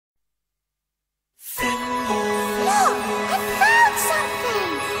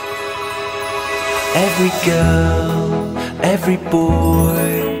Every girl, every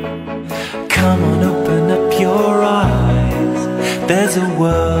boy, come on, open up your eyes. There's a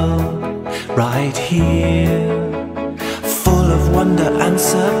world right here, full of wonder and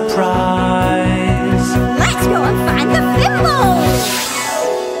surprise. Let's go and find the Fimbles!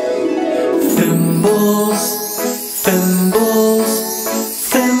 Fimbles, Fimbles,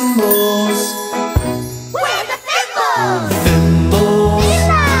 Fimbles. We're the Fimbles! Fimbles,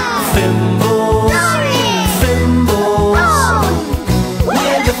 Fimbles, Fimbles.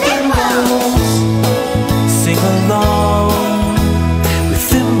 We're the Fimbles. Sing along with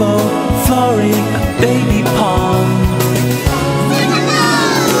Fimbo, Florrie, and Baby Pom.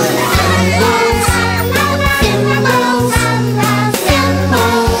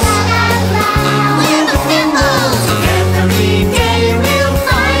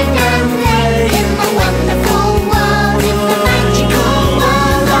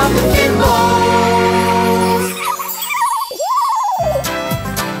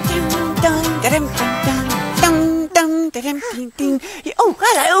 Oh,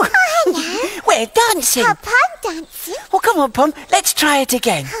 hello. Hello. We're dancing. Oh, Pom dancing? Oh, come on, Pom. Let's try it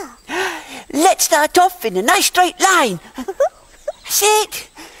again. Let's start off in a nice straight line. That's it.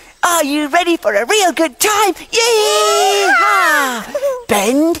 Are you ready for a real good time? Yee-haw!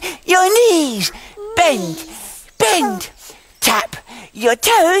 Bend your knees. Bend, bend. Tap your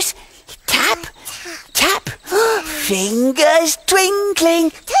toes. Tap, tap. Fingers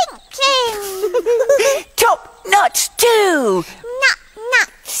twinkling. Twinkling. Top knots too.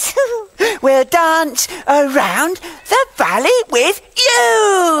 Nuts. We'll dance around the valley with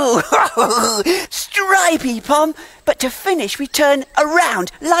you. Stripey, Pom. But to finish, we turn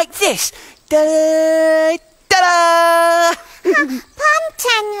around like this. Da da. Pom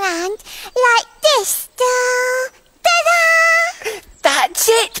turn round like this. Da da da. That's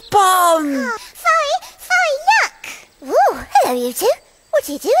it, Pom. Florrie, look. Ooh, hello you two. What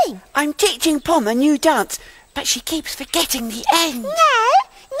are you doing? I'm teaching Pom a new dance, but she keeps forgetting the end. No.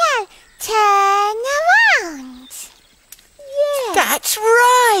 Turn around. Yeah. That's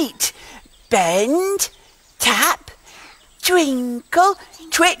right. Bend, tap, twinkle,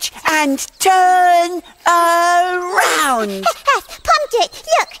 twitch, and turn around. Pom, do it.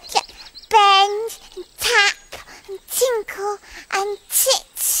 Look. Bend, tap, and tinkle, and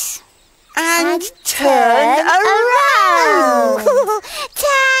tit. And turn around.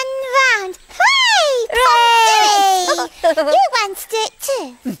 Turn round. Hooray! Pom, do it. You want to do it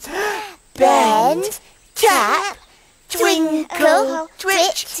too. Bend, tap, twinkle,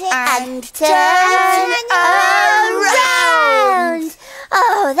 twitch, and turn around.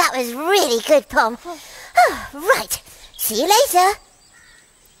 Oh, that was really good, Pom. Oh, right, see you later.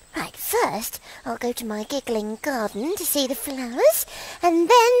 Right, first I'll go to my giggling garden to see the flowers, and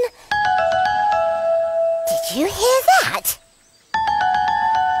then... Did you hear that?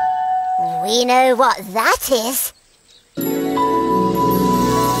 We know what that is.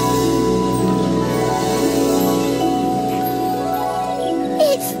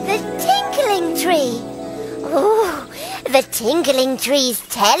 It's the tinkling tree. Oh, the tinkling tree's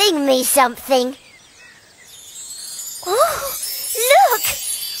telling me something. Oh, look!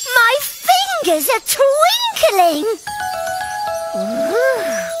 My fingers are twinkling. Ooh,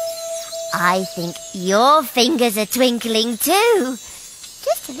 I think your fingers are twinkling too.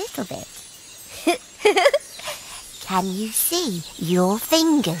 Just a little bit. Can you see your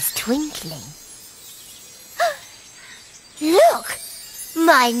fingers twinkling? Look!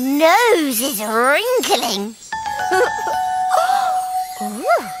 My nose is wrinkling. Ooh,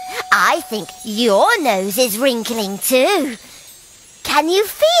 I think your nose is wrinkling too. Can you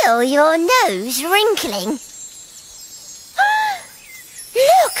feel your nose wrinkling?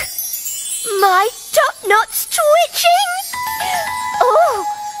 Look! My top knot's twitching. Oh,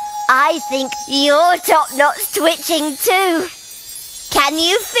 I think your top knot's twitching too. Can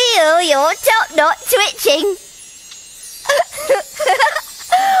you feel your top knot twitching?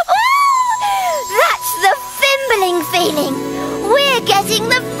 Oh, that's the fimbling feeling. We're getting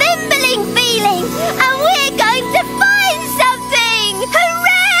the fimbling feeling, and we're going to find something.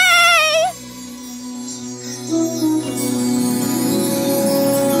 Hooray!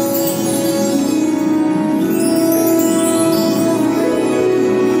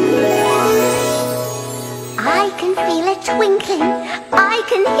 I can feel a twinkling. I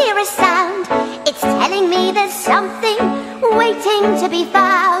can hear a sound. It's telling me there's something waiting to be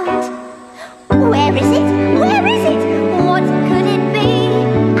found. Where is it? Where is it? What could it be?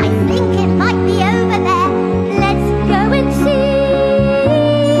 I think it might be over there. Let's go and see.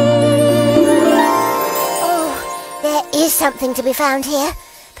 Oh, there is something to be found here.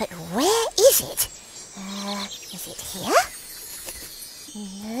 But where is it? Is it here?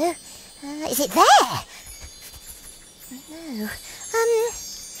 No. Is it there? No.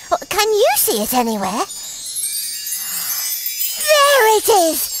 Can you see it anywhere? There it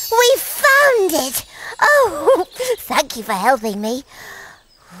is! We found it! Oh, thank you for helping me.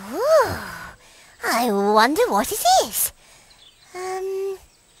 Ooh, I wonder what it is. Oh,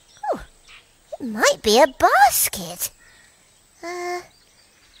 it might be a basket.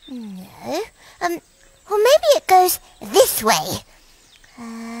 No. Or maybe it goes this way.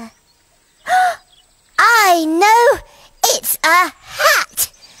 I know! It's a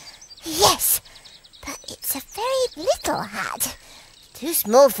hat! Yes, but it's a very little hat. Too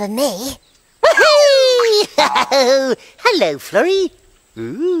small for me. Hello, Florrie.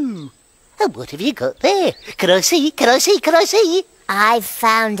 Ooh. And what have you got there? Can I see? Can I see? Can I see? I've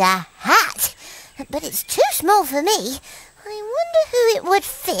found a hat, but it's too small for me. I wonder who it would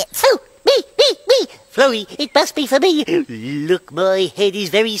fit. Oh, me. Florrie, it must be for me. Look, my head is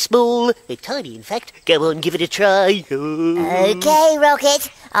very small. Tiny, in fact. Go on, give it a try. Okay, Rocket,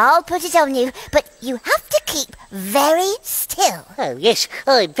 I'll put it on you, but you have to keep very still. Oh, yes,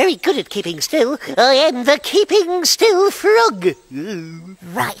 I'm very good at keeping still. I am the keeping still frog.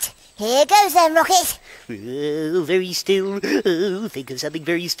 Right, here goes then, Rocket. Oh, very still. Oh, think of something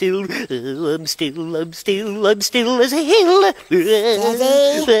very still. Oh, I'm still as a hill. Steady.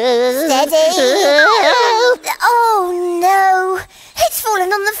 Oh, no. It's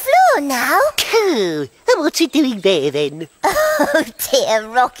fallen on the floor now. Oh, what's it doing there, then? Oh, dear,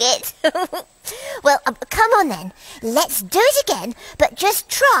 Rocket. Well, come on then. Let's do it again, but just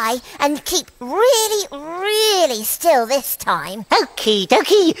try and keep really, really still this time. Okie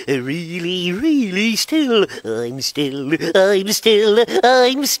dokie. Really still. I'm still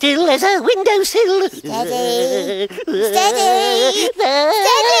as a windowsill. Steady.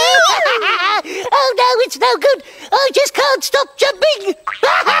 Oh, no, it's no good. I just can't stop jumping.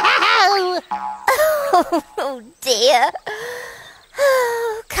 Oh, dear.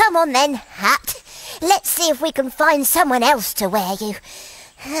 Oh, come on then, Hat. Let's see if we can find someone else to wear you.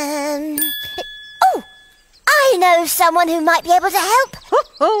 Oh, I know someone who might be able to help.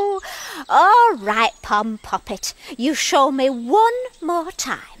 All right, Pom Poppet. You show me one more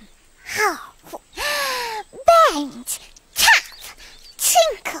time. Oh. Bend, tap,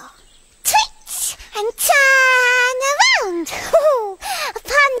 twinkle, twitch, and turn around.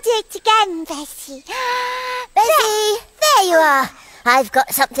 Pom, do it again, Bessie. Bessie, there you are. I've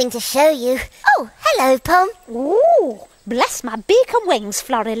got something to show you. Oh, hello, Pom. Ooh, bless my beak and wings,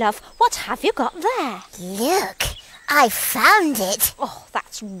 Florrie love. What have you got there? Look, I found it. Oh,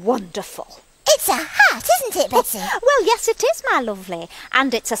 that's wonderful. It's a hat, isn't it, Bessie? Well, yes, it is, my lovely.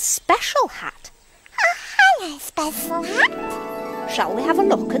 And it's a special hat. Hello, special hat. Shall we have a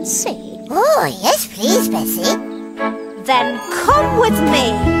look and see? Oh, yes, please, Bessie. Then come with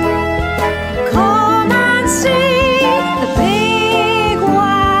me. Come and see the big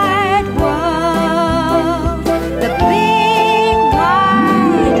wide world. The big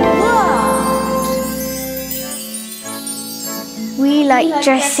wide world. We like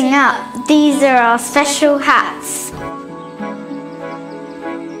dressing up. These are our special hats.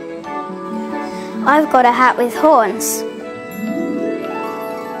 I've got a hat with horns.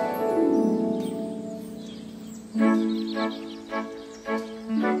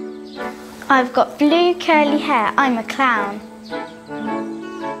 I've got blue curly hair. I'm a clown.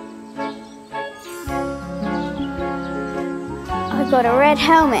 I've got a red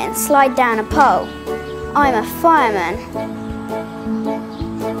helmet and slide down a pole. I'm a fireman.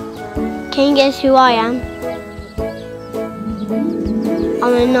 Can you guess who I am?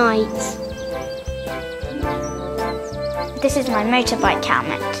 I'm a knight. This is my motorbike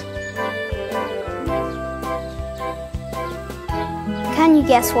helmet. Can you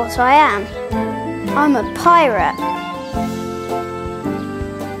guess what I am? I'm a pirate.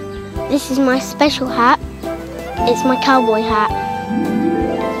 This is my special hat. It's my cowboy hat.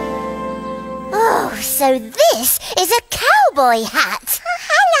 Oh, so this is a cowboy hat.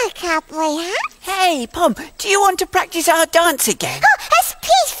 Hello, cowboy hat. Hey, Pom, do you want to practice our dance again? Oh, yes,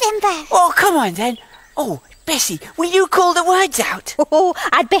 please, Fimbles. Oh, come on then. Oh, Bessie, will you call the words out? Oh,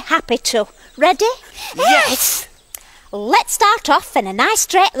 I'd be happy to. Ready? Yes. Let's start off in a nice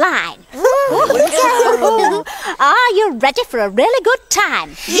straight line. Are you ready for a really good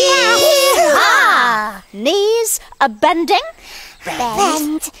time? Yee-haw! Knees are bending.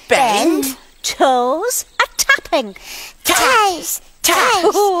 Bend. Toes are tapping. Toes.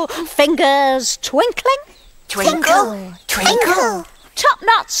 Ooh, fingers twinkling. Twinkle. Twinkle. Top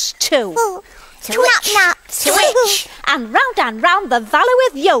knots too. Twitch. Switch. And round the valley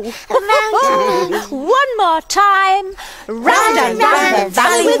with you. One more time. Round and round the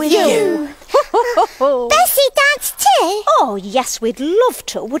valley with you. Bessie dance too? Oh, yes, we'd love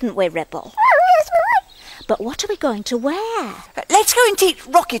to, wouldn't we, Ribble? But what are we going to wear? Let's go and teach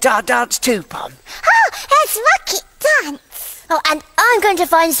Rocket our dance too, Pom. Oh, let's rocket dance. Oh, and I'm going to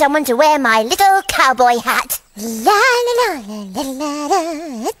find someone to wear my little cowboy hat. La la la la la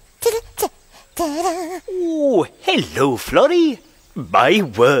la. Oh, hello, Florrie. My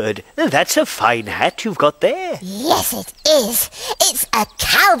word, that's a fine hat you've got there. Yes, it is. It's a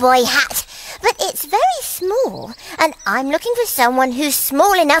cowboy hat, but it's very small, and I'm looking for someone who's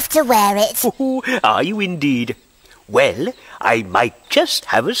small enough to wear it. Oh, are you indeed? Well, I might just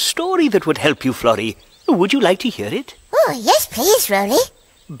have a story that would help you, Florrie. Would you like to hear it? Oh, yes, please, Rolly.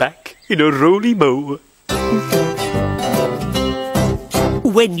 Back in a roly-mo.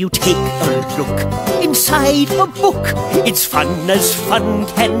 When you take a look inside a book, it's fun as fun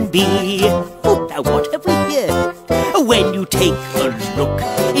can be. Oh, now what have we here? When you take a look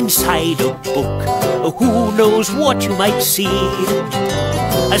inside a book, who knows what you might see?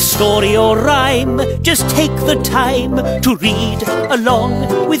 A story or rhyme, just take the time to read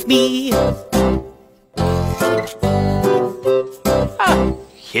along with me. Ah,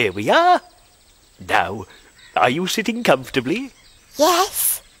 here we are. Now, are you sitting comfortably?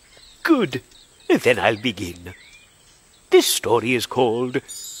 Yes. Good. Then I'll begin. This story is called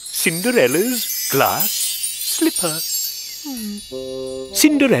Cinderella's Glass Slipper.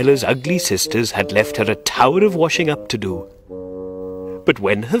 Cinderella's ugly sisters had left her a tower of washing up to do. But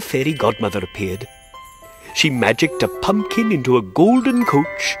when her fairy godmother appeared, she magicked a pumpkin into a golden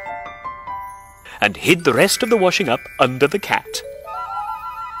coach and hid the rest of the washing up under the cat.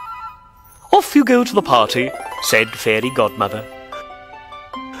 Off you go to the party, said fairy godmother.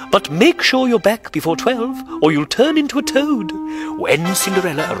 But make sure you're back before 12, or you'll turn into a toad. When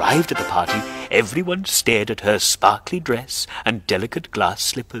Cinderella arrived at the party, everyone stared at her sparkly dress and delicate glass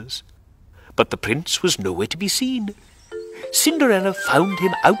slippers. But the prince was nowhere to be seen. Cinderella found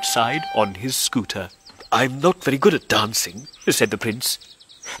him outside on his scooter. I'm not very good at dancing, said the prince.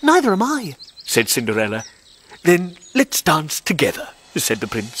 Neither am I, said Cinderella. Then let's dance together, said the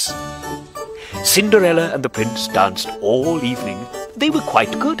prince. Cinderella and the prince danced all evening. They were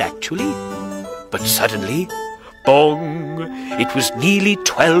quite good, actually. But suddenly, bong! It was nearly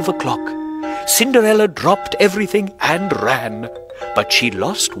 12 o'clock. Cinderella dropped everything and ran, but she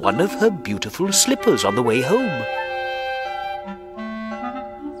lost one of her beautiful slippers on the way home.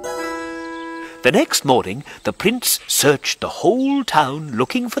 The next morning, the prince searched the whole town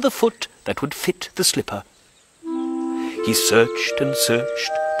looking for the foot that would fit the slipper. He searched and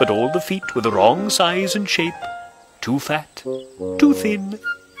searched, but all the feet were the wrong size and shape. Too fat, too thin,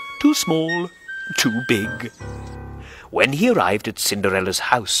 too small, too big. When he arrived at Cinderella's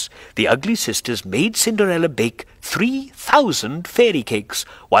house, the ugly sisters made Cinderella bake 3,000 fairy cakes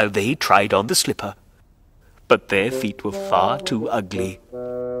while they tried on the slipper. But their feet were far too ugly.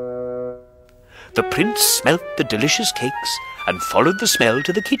 The prince smelt the delicious cakes and followed the smell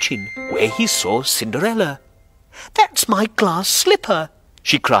to the kitchen, where he saw Cinderella. "That's my glass slipper,"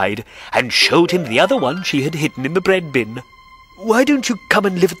 she cried, and showed him the other one she had hidden in the bread bin. "Why don't you come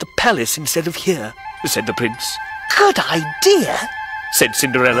and live at the palace instead of here?" said the prince. "Good idea," said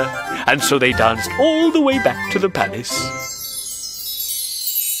Cinderella, and so they danced all the way back to the palace.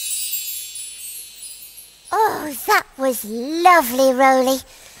 Oh, that was lovely, Rolly.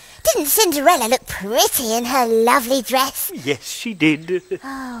 Didn't Cinderella look pretty in her lovely dress? Yes, she did.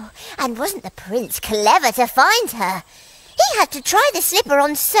 Oh, and wasn't the prince clever to find her? He had to try the slipper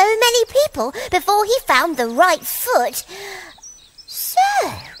on so many people before he found the right foot.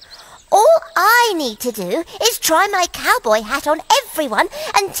 So, all I need to do is try my cowboy hat on everyone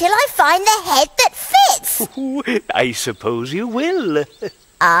until I find the head that fits. I suppose you will.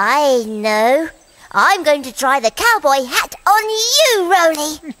 I know. I'm going to try the cowboy hat on you,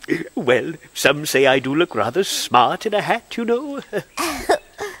 Rolly. Well, some say I do look rather smart in a hat, you know.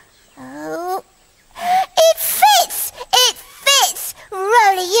 Oh, it fits! It fits!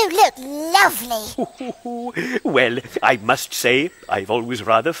 Rolly, you look lovely. Well, I must say, I've always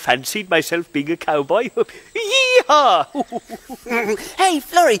rather fancied myself being a cowboy. Yee-haw! Hey,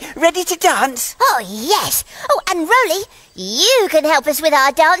 Florrie, ready to dance? Oh, yes. Oh, and Rolly, you can help us with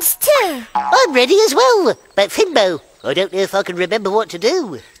our dance too. I'm ready as well, but Fimbo, I don't know if I can remember what to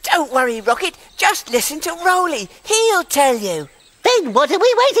do. Don't worry, Rocket. Just listen to Rolly. He'll tell you. Then what are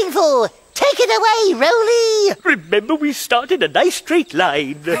we waiting for? Take it away, Rolly! Remember, we start in a nice straight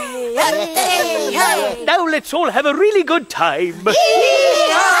line. Hey, hey. Now let's all have a really good time.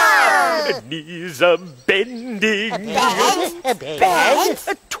 Yee-haw! Knees are bending. A bend.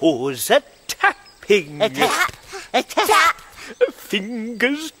 Toes are tapping. A tap. A tap.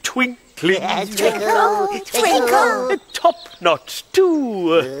 Fingers twinkling. Twinkle. Twinkle. Top knots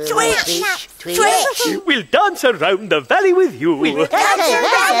too. Twitch. Twitch. We'll dance around the valley with you.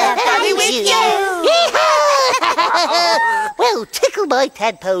 Well, tickle my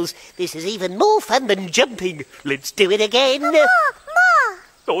tadpoles. This is even more fun than jumping. Let's do it again.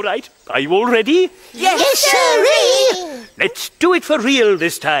 All right, are you all ready? Yes, sirree. Let's do it for real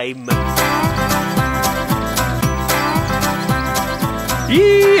this time.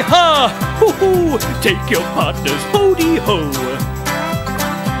 Yee-haw! Hoo-hoo! Take your partner's ho-dee-ho.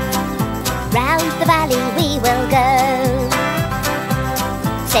 Round the valley we will go.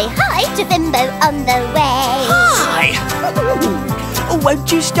 Say hi to Fimbo on the way. Hi!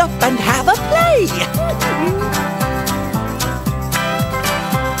 Won't you stop and have a play?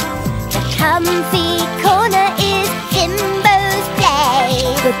 The comfy corner is Fimbo's play.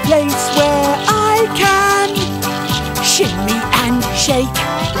 The place where I can shimmy and shake.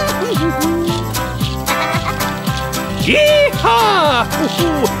 Yee-haw!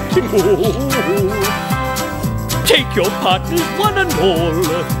 Hoo-hoo! Take your partners one and all.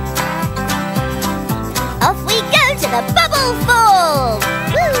 Off we go to the bubble fall.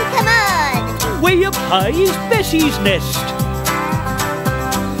 Woo, come on. Way up high is Bessie's nest.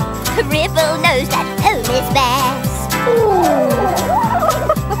 Ribble knows that home is best.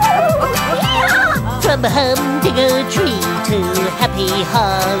 From Humdinger Tree to Happy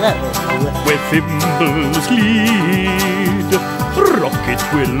Hollow, Where Fimbles lead, Rocket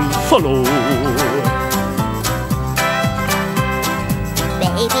will follow.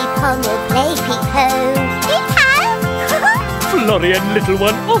 Baby Pom will play peep-ho. Peep-ho! Florrie and little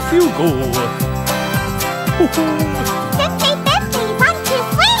one, off you go. Simply 1, 2,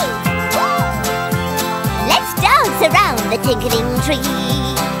 3. Let's dance around the tinkling tree.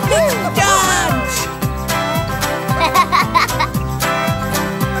 Dance!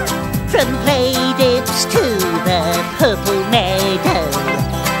 from Playdips to the purple meadow.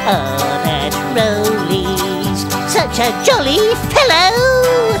 Oh, that Rolly's such a jolly fellow.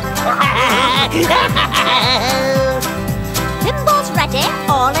 Fimbles ready,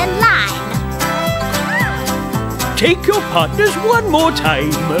 all in line. Take your partners one more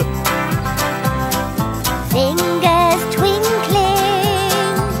time. Fingers twinkling,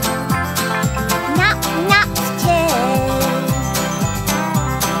 nuts too.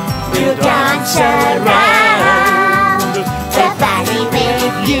 We'll dance around the valley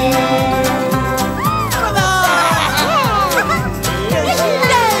with you. Come on!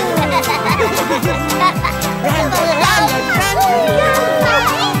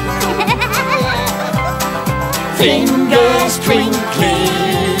 Fingers twinkling,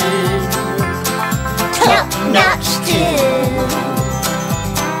 top notch too.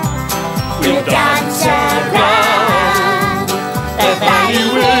 We'll dance around the valley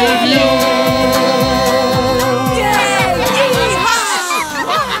with you.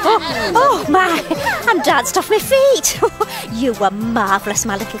 Oh my, I'm danced off my feet. You were marvellous,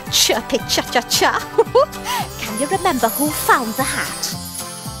 my little chirpy cha-cha-cha. Can you remember who found the hat?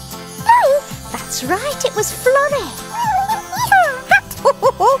 That's right, it was Florrie.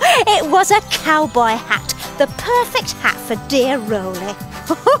 It was a cowboy hat, the perfect hat for dear Rolly.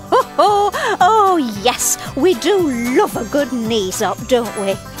 Oh yes, we do love a good knees up, don't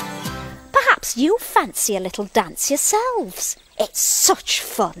we? Perhaps you fancy a little dance yourselves. It's such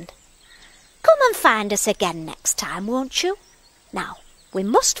fun. Come and find us again next time, won't you? Now, we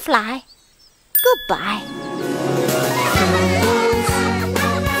must fly. Goodbye.